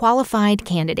reach qualified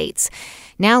candidates.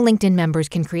 Now LinkedIn members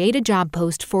can create a job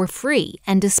post for free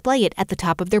and display it at the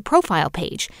top of their profile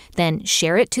page, then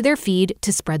share it to their feed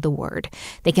to spread the word.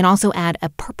 They can also add a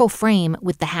purple frame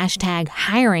with the hashtag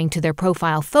hiring to their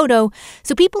profile photo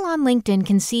so people on LinkedIn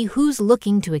can see who's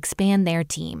looking to expand their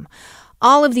team.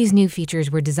 All of these new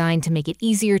features were designed to make it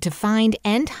easier to find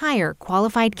and hire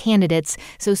qualified candidates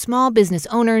so small business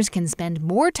owners can spend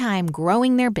more time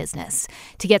growing their business.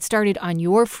 To get started on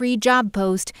your free job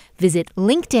post, visit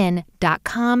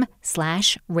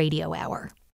linkedin.com/Radio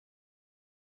Hour.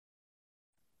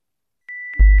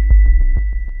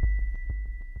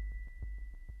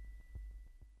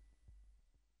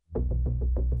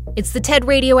 It's the TED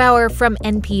Radio Hour from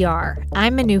NPR.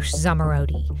 I'm Manoush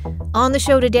Zomorodi. On the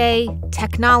show today,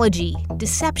 technology,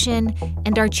 deception,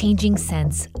 and our changing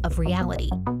sense of reality.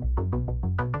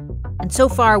 And so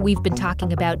far, we've been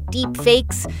talking about deep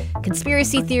fakes,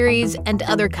 conspiracy theories, and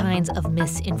other kinds of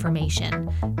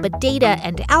misinformation. But data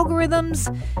and algorithms,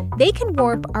 they can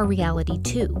warp our reality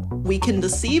too. We can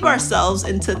deceive ourselves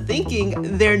into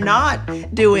thinking they're not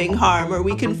doing harm, or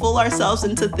we can fool ourselves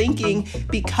into thinking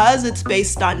because it's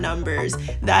based on numbers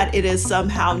that it is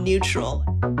somehow neutral.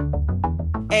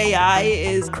 AI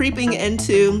is creeping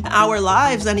into our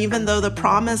lives, and even though the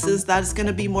promise is that it's going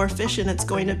to be more efficient, it's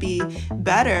going to be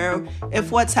better,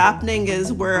 if what's happening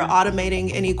is we're automating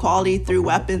inequality through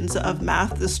weapons of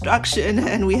mass destruction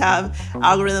and we have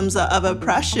algorithms of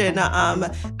oppression,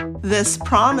 this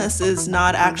promise is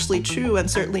not actually true,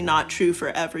 and certainly not true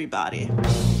for everybody.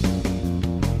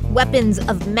 Weapons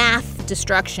of mass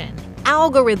destruction,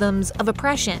 algorithms of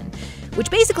oppression, which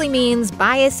basically means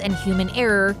bias and human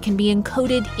error can be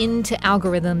encoded into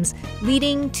algorithms,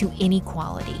 leading to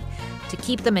inequality. To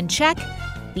keep them in check,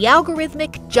 the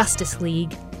Algorithmic Justice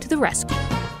League to the rescue.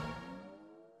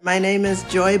 My name is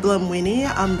Joy Blum-Winnie.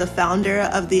 I'm the founder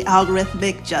of the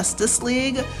Algorithmic Justice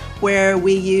League, where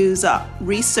we use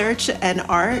research and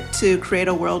art to create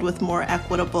a world with more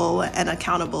equitable and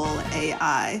accountable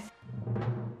AI.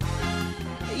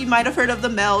 You might have heard of the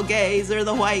male gaze or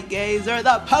the white gaze or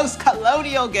the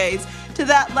post-colonial gaze. To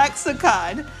that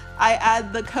lexicon, I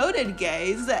add the coded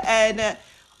gaze, and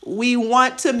we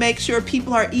want to make sure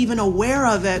people are even aware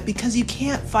of it, because you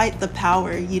can't fight the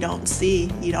power you don't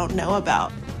see, you don't know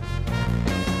about.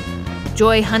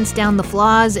 Joy hunts down the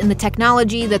flaws in the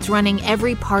technology that's running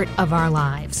every part of our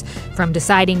lives, from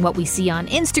deciding what we see on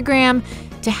Instagram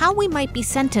to how we might be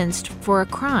sentenced for a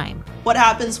crime. What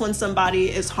happens when somebody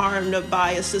is harmed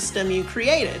by a system you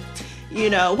created?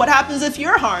 You know, what happens if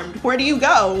you're harmed? Where do you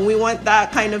go? We want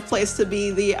that kind of place to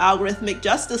be the Algorithmic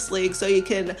Justice League, so you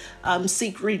can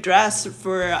seek redress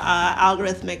for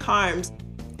algorithmic harms.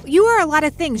 You are a lot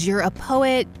of things. You're a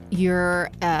poet, you're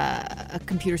a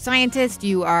computer scientist,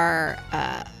 you are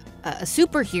a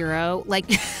superhero, like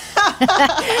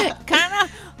kind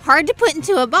of hard to put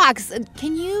into a box.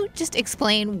 Can you just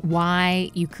explain why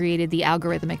you created the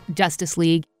Algorithmic Justice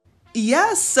League?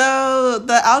 Yes, so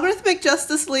the Algorithmic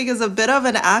Justice League is a bit of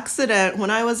an accident.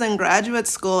 When I was in graduate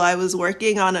school, I was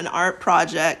working on an art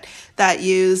project that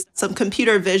used some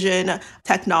computer vision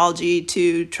technology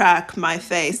to track my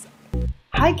face.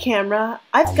 Hi, camera.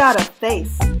 I've got a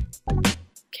face.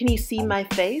 Can you see my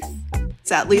face?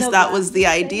 At least that was the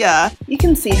idea. You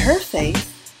can see her face.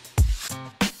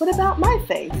 What about my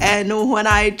face? And when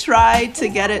I tried to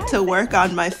get it to work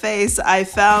on my face, I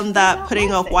found that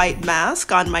putting a white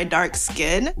mask on my dark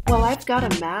skin, well, I've got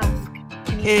a mask,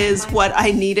 is what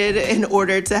I needed in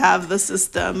order to have the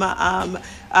system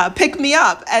pick me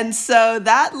up. And so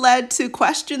that led to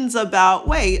questions about,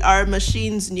 wait, are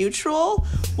machines neutral?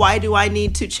 Why do I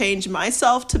need to change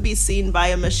myself to be seen by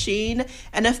a machine?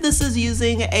 And if this is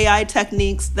using AI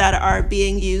techniques that are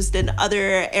being used in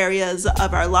other areas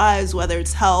of our lives, whether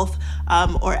it's health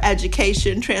or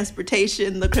education,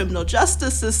 transportation, the criminal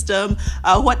justice system,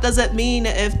 what does it mean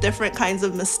if different kinds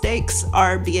of mistakes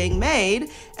are being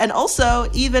made? And also,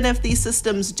 even if these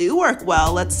systems do work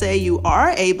well, let's say you are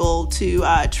able to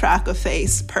track a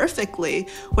face perfectly,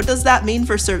 what does that mean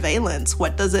for surveillance?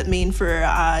 What does it mean for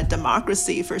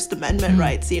democracy, First Amendment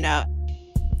rights, you know?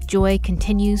 Joy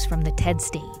continues from the TED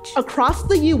stage. Across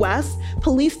the US,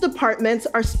 police departments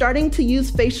are starting to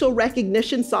use facial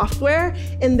recognition software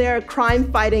in their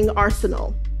crime-fighting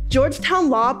arsenal. Georgetown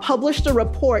Law published a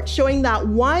report showing that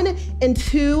 1 in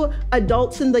 2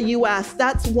 adults in the US,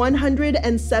 that's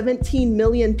 117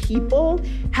 million people,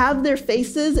 have their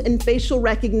faces in facial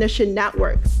recognition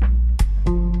networks.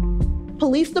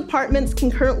 Police departments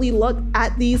can currently look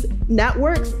at these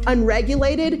networks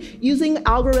unregulated using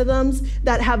algorithms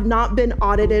that have not been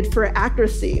audited for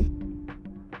accuracy.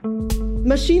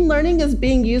 Machine learning is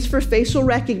being used for facial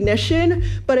recognition,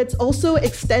 but it's also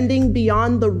extending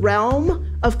beyond the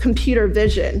realm of computer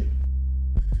vision.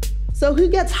 So who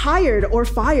gets hired or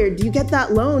fired? Do you get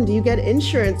that loan? Do you get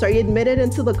insurance? Are you admitted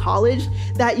into the college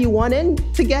that you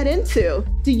wanted to get into?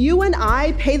 Do you and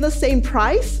I pay the same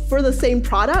price for the same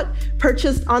product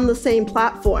purchased on the same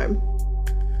platform?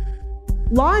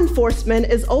 Law enforcement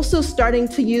is also starting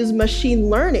to use machine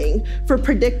learning for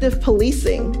predictive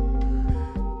policing.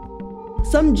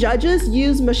 Some judges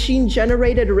use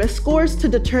machine-generated risk scores to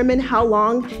determine how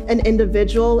long an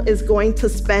individual is going to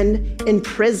spend in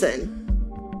prison.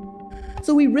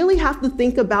 So we really have to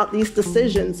think about these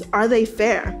decisions. Are they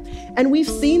fair? And we've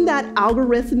seen that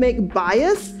algorithmic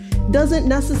bias doesn't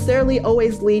necessarily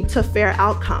always lead to fair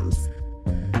outcomes.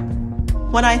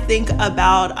 When I think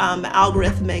about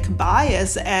algorithmic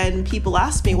bias and people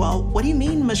ask me, well, what do you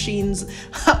mean machines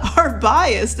are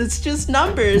biased? It's just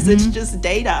numbers, it's just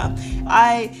data.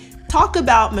 I talk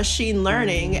about machine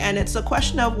learning and it's a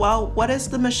question of, well, what is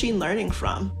the machine learning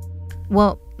from?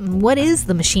 Well, what is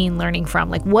the machine learning from?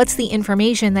 Like, what's the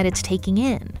information that it's taking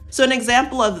in? So an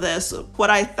example of this, what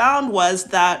I found was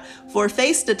that for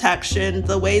face detection,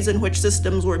 the ways in which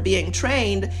systems were being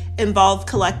trained involved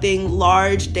collecting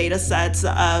large data sets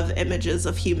of images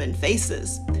of human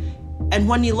faces. And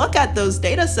when you look at those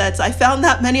data sets, I found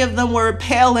that many of them were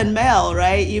pale and male,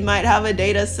 right? You might have a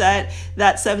data set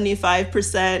that's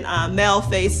 75% male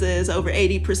faces, over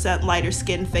 80% lighter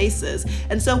skinned faces.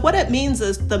 And so what it means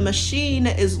is the machine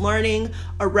is learning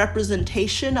a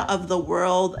representation of the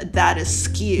world that is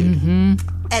skewed.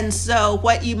 And so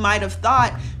what you might have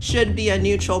thought should be a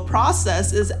neutral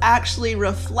process is actually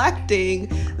reflecting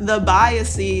the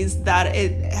biases that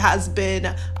it has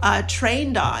been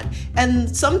trained on.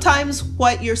 And sometimes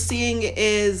what you're seeing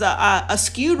is a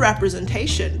skewed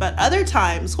representation, but other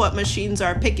times what machines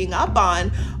are picking up on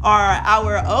are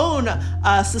our own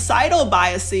societal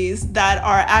biases that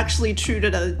are actually true to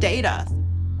the data.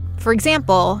 For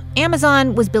example,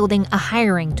 Amazon was building a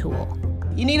hiring tool.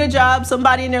 You need a job,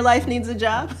 somebody in your life needs a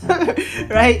job,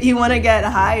 right? You want to get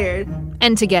hired.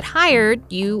 And to get hired,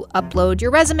 you upload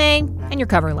your resume and your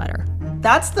cover letter.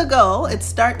 That's the goal. It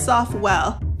starts off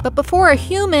well. But before a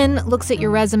human looks at your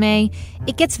resume,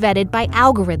 it gets vetted by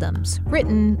algorithms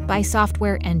written by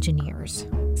software engineers.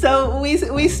 So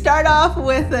we start off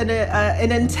with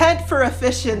an intent for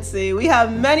efficiency. We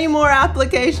have many more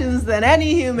applications than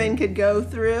any human could go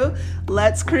through.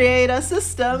 Let's create a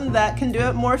system that can do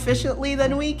it more efficiently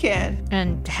than we can.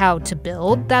 And how to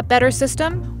build that better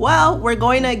system? Well, we're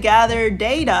going to gather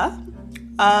data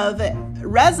of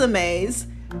resumes,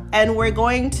 and we're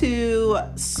going to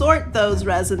sort those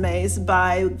resumes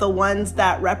by the ones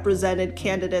that represented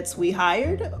candidates we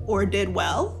hired or did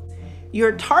well.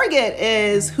 Your target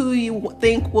is who you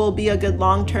think will be a good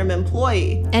long-term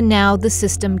employee. And now the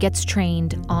system gets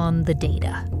trained on the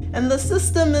data. And the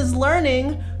system is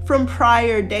learning from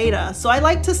prior data. So I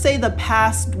like to say the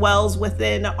past dwells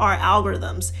within our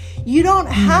algorithms. You don't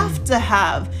have to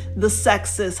have the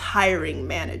sexist hiring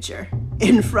manager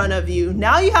in front of you.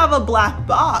 Now you have a black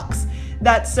box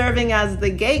that's serving as the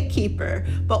gatekeeper.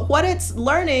 But what it's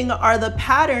learning are the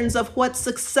patterns of what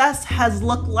success has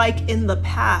looked like in the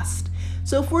past.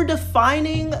 So if we're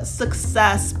defining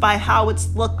success by how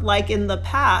it's looked like in the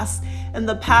past, and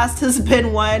the past has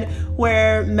been one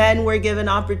where men were given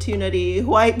opportunity,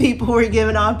 white people were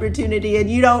given opportunity, and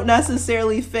you don't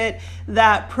necessarily fit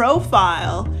that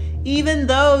profile, even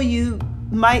though you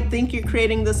might think you're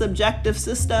creating this objective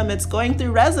system, it's going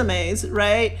through resumes,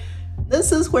 right?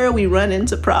 This is where we run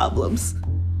into problems.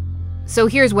 So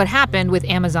here's what happened with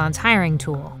Amazon's hiring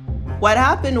tool. What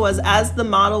happened was, as the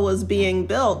model was being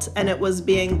built and it was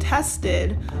being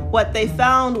tested, what they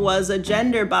found was a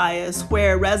gender bias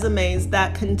where resumes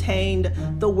that contained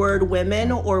the word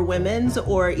women or women's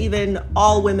or even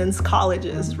all women's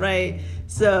colleges, right?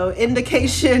 So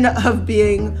indication of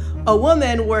being a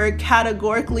woman were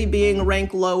categorically being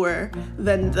ranked lower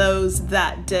than those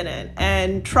that didn't.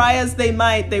 And try as they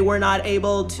might, they were not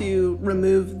able to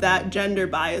remove that gender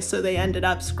bias, so they ended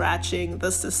up scratching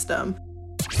the system.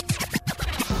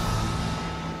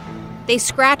 They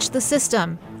scratched the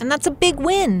system, and that's a big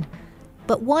win.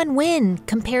 But one win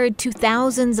compared to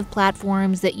thousands of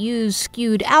platforms that use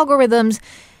skewed algorithms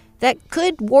that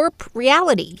could warp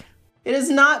reality. It has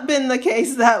not been the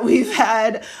case that we've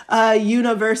had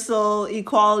universal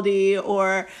equality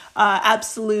or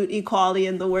absolute equality,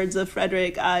 in the words of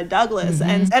Frederick Douglass.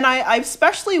 And I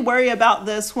especially worry about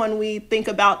this when we think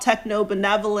about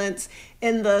techno-benevolence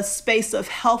in the space of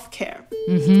healthcare,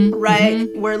 right?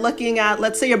 We're looking at,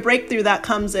 let's say, a breakthrough that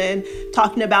comes in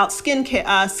talking about skin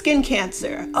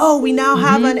cancer. Oh, we now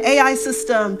have an AI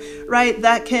system, right,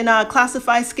 that can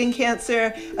classify skin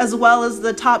cancer as well as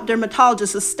the top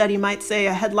dermatologist, a study might say,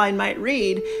 a headline might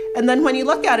read. And then when you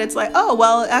look at it, it's like, oh,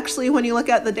 well, actually, when you look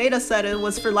at the data set, it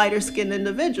was for lighter skinned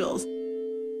individuals.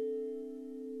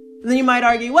 Then you might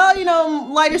argue, well, you know,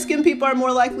 lighter skinned people are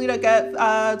more likely to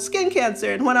get skin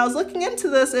cancer. And when I was looking into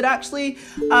this, it actually,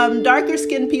 darker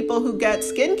skinned people who get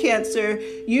skin cancer,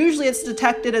 usually it's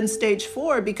detected in stage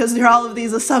 4 because there are all of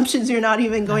these assumptions you're not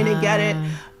even going to get it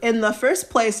in the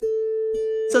first place.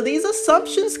 So these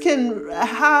assumptions can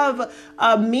have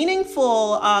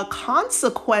meaningful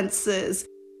consequences.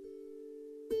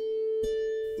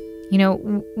 You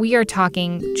know, we are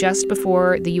talking just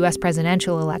before the U.S.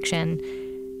 presidential election.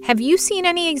 Have you seen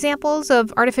any examples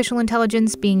of artificial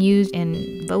intelligence being used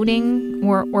in voting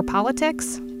or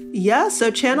politics? Yeah,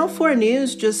 so Channel 4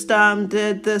 News just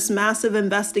did this massive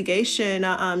investigation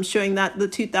showing that the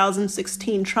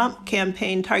 2016 Trump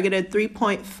campaign targeted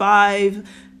 3.5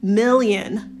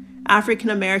 million African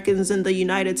Americans in the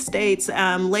United States,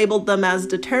 labeled them as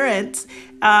deterrents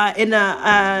in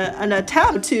an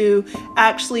attempt to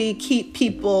actually keep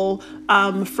people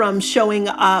from showing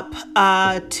up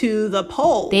to the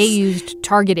polls. They used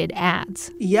targeted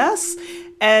ads. Yes.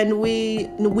 And we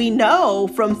know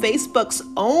from Facebook's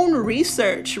own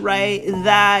research, right,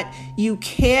 that you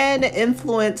can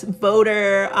influence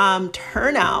voter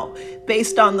turnout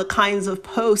based on the kinds of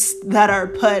posts that are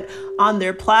put on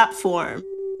their platform.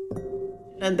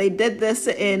 And they did this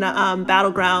in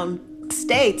battleground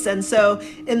states. And so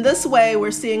in this way,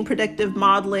 we're seeing predictive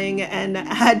modeling and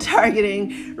ad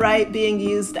targeting, right, being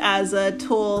used as a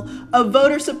tool of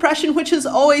voter suppression, which has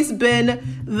always been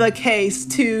the case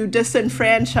to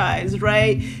disenfranchise,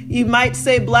 right? You might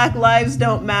say Black lives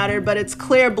don't matter, but it's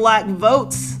clear Black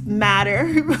votes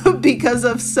matter because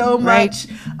of so much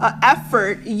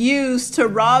effort used to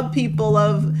rob people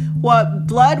of what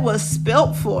blood was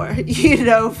spilt for,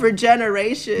 for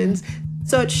generations.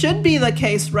 So it should be the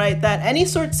case, right, that any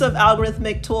sorts of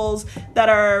algorithmic tools that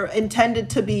are intended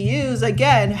to be used,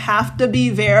 again, have to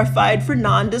be verified for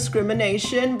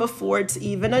non-discrimination before it's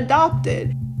even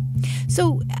adopted.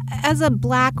 So as a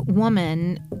Black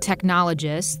woman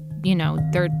technologist,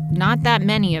 there are not that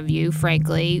many of you,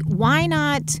 frankly. Why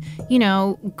not,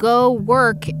 go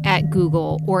work at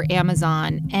Google or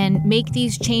Amazon and make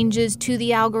these changes to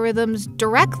the algorithms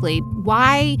directly?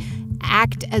 Why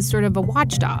act as sort of a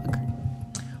watchdog?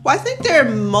 Well, I think there are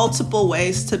multiple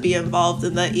ways to be involved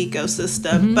in the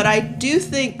ecosystem, but I do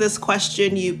think this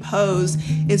question you pose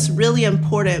is really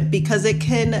important because it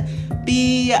can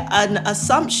be an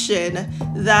assumption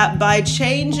that by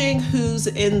changing who's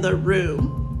in the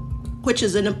room, which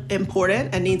is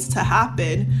important and needs to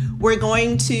happen, we're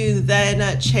going to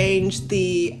then change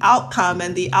the outcome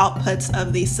and the outputs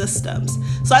of these systems.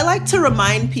 So I like to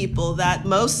remind people that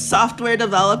most software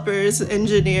developers,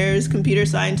 engineers, computer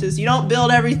scientists, you don't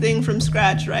build everything from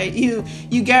scratch, right? You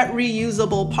get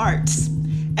reusable parts.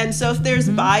 And so if there's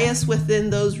bias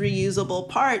within those reusable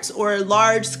parts or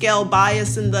large-scale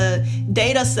bias in the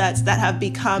data sets that have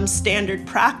become standard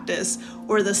practice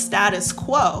or the status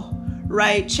quo,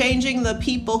 right? Changing the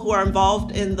people who are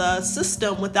involved in the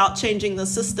system without changing the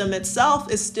system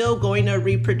itself is still going to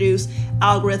reproduce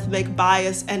algorithmic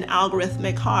bias and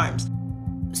algorithmic harms.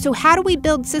 So how do we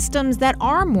build systems that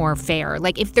are more fair?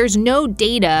 Like if there's no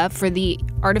data for the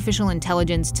artificial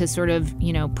intelligence to sort of,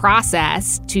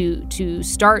 process to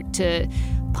start to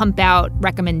pump out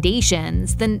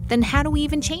recommendations, then how do we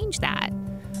even change that?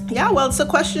 Yeah, well, it's a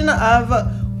question of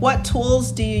what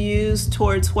tools do you use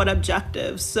towards what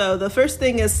objectives? So the first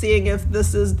thing is seeing if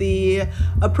this is the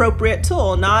appropriate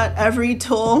tool. Not every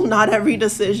tool, not every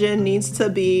decision needs to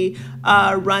be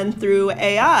run through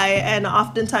AI. And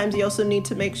oftentimes you also need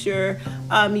to make sure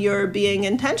you're being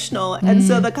intentional. And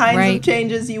so the kinds of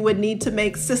changes you would need to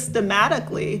make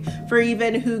systematically for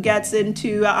even who gets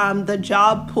into the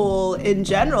job pool in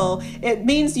general, it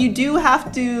means you do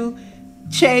have to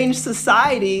change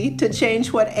society to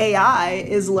change what AI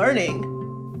is learning.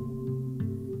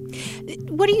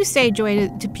 What do you say, Joy,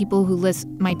 to people who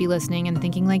might be listening and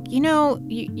thinking like,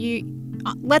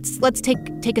 let's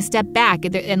take a step back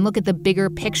and look at the bigger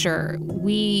picture.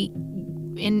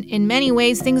 In many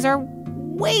ways, things are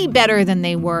way better than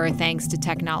they were thanks to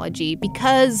technology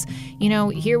because,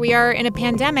 here we are in a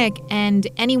pandemic and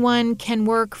anyone can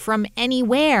work from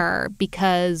anywhere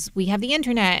because we have the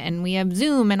internet and we have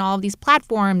Zoom and all of these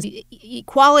platforms.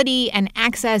 Equality and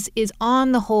access is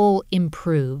on the whole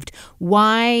improved.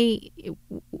 Why?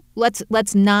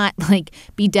 Let's not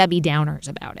be Debbie Downers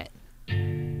about it.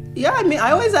 Yeah,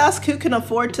 I always ask who can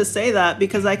afford to say that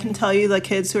because I can tell you the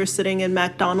kids who are sitting in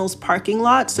McDonald's parking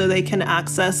lot so they can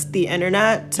access the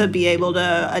internet to be able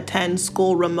to attend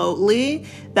school remotely.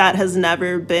 That has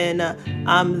never been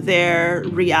their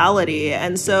reality.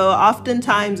 And so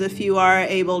oftentimes if you are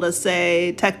able to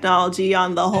say technology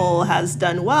on the whole has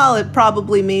done well, it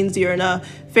probably means you're in a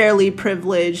fairly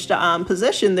privileged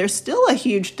position. There's still a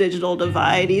huge digital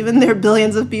divide. Even there are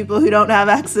billions of people who don't have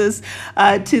access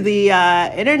to the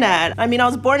internet. I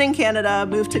was born in Canada,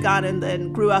 moved to Ghana, and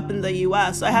then grew up in the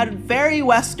US. So I had very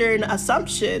Western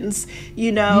assumptions,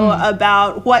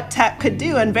 about what tech could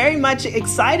do, and very much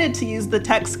excited to use the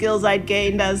tech skills I'd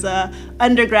gained as a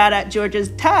undergrad at Georgia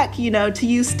Tech, to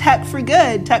use tech for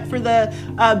good, tech for the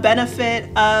benefit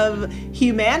of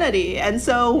humanity. And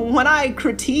so when I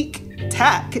critique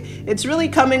tech. It's really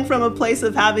coming from a place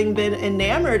of having been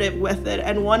enamored with it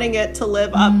and wanting it to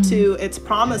live up to its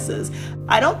promises.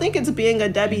 I don't think it's being a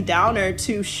Debbie Downer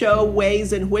to show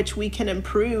ways in which we can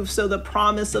improve so the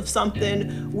promise of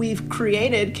something we've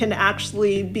created can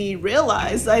actually be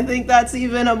realized. I think that's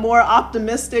even a more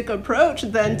optimistic approach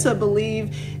than to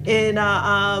believe in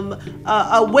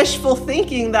a wishful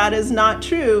thinking that is not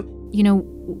true. You know,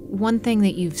 one thing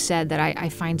that you've said that I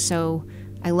find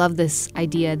I love this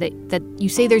idea that you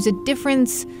say there's a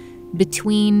difference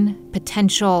between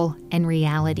potential and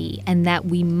reality, and that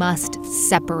we must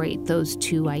separate those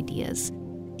two ideas.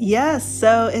 Yes,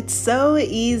 so it's so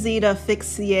easy to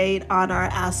fixate on our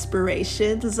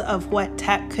aspirations of what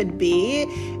tech could be.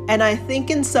 And I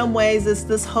think in some ways it's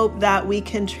this hope that we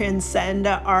can transcend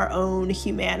our own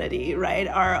humanity, right?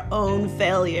 Our own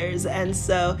failures. And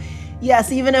so,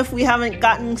 yes, even if we haven't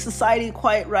gotten society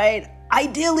quite right,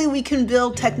 ideally we can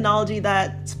build technology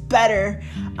that's better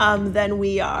than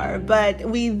we are. But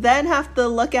we then have to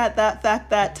look at that fact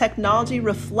that technology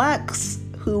reflects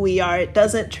who we are. It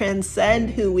doesn't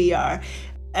transcend who we are.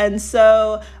 And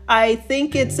so I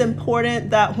think it's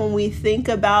important that when we think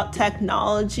about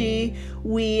technology,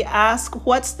 we ask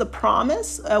what's the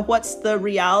promise, what's the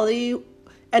reality,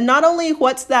 and not only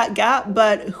what's that gap,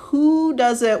 but who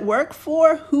does it work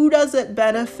for, who does it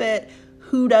benefit,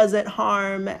 who does it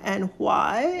harm, and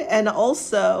why? And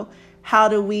also, how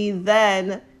do we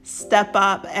then step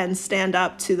up and stand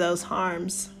up to those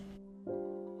harms?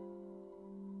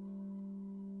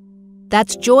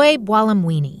 That's Joy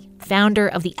Buolamwini, founder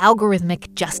of the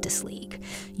Algorithmic Justice League.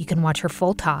 You can watch her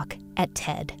full talk at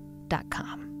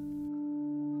TED.com.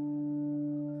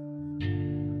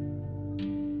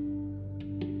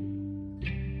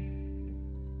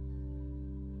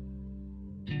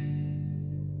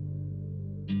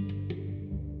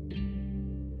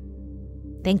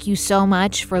 Thank you so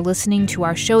much for listening to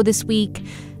our show this week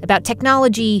about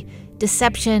technology,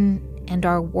 deception, and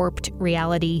our warped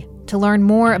reality. To learn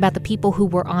more about the people who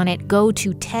were on it, go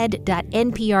to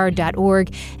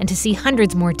ted.npr.org, and to see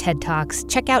hundreds more TED Talks,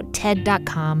 check out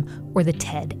TED.com or the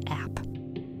TED app.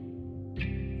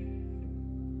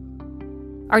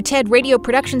 Our TED radio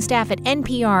production staff at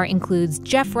NPR includes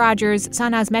Jeff Rogers,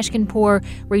 Sanaz Meshkinpour,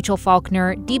 Rachel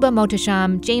Faulkner, Diba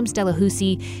Mohtasham, James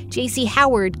Delahousie, J.C.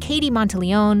 Howard, Katie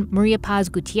Monteleone, Maria Paz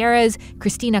Gutierrez,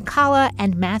 Christina Kalla,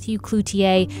 and Matthew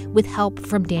Cloutier, with help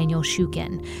from Daniel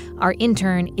Shukin. Our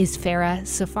intern is Farah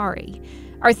Safari.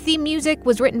 Our theme music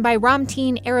was written by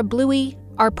Ramteen Arablouei.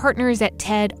 Our partners at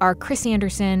TED are Chris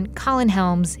Anderson, Colin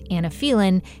Helms, Anna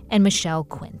Phelan, and Michelle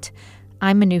Quint.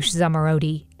 I'm Manoush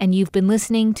Zomorodi, and you've been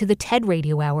listening to the TED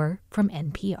Radio Hour from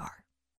NPR.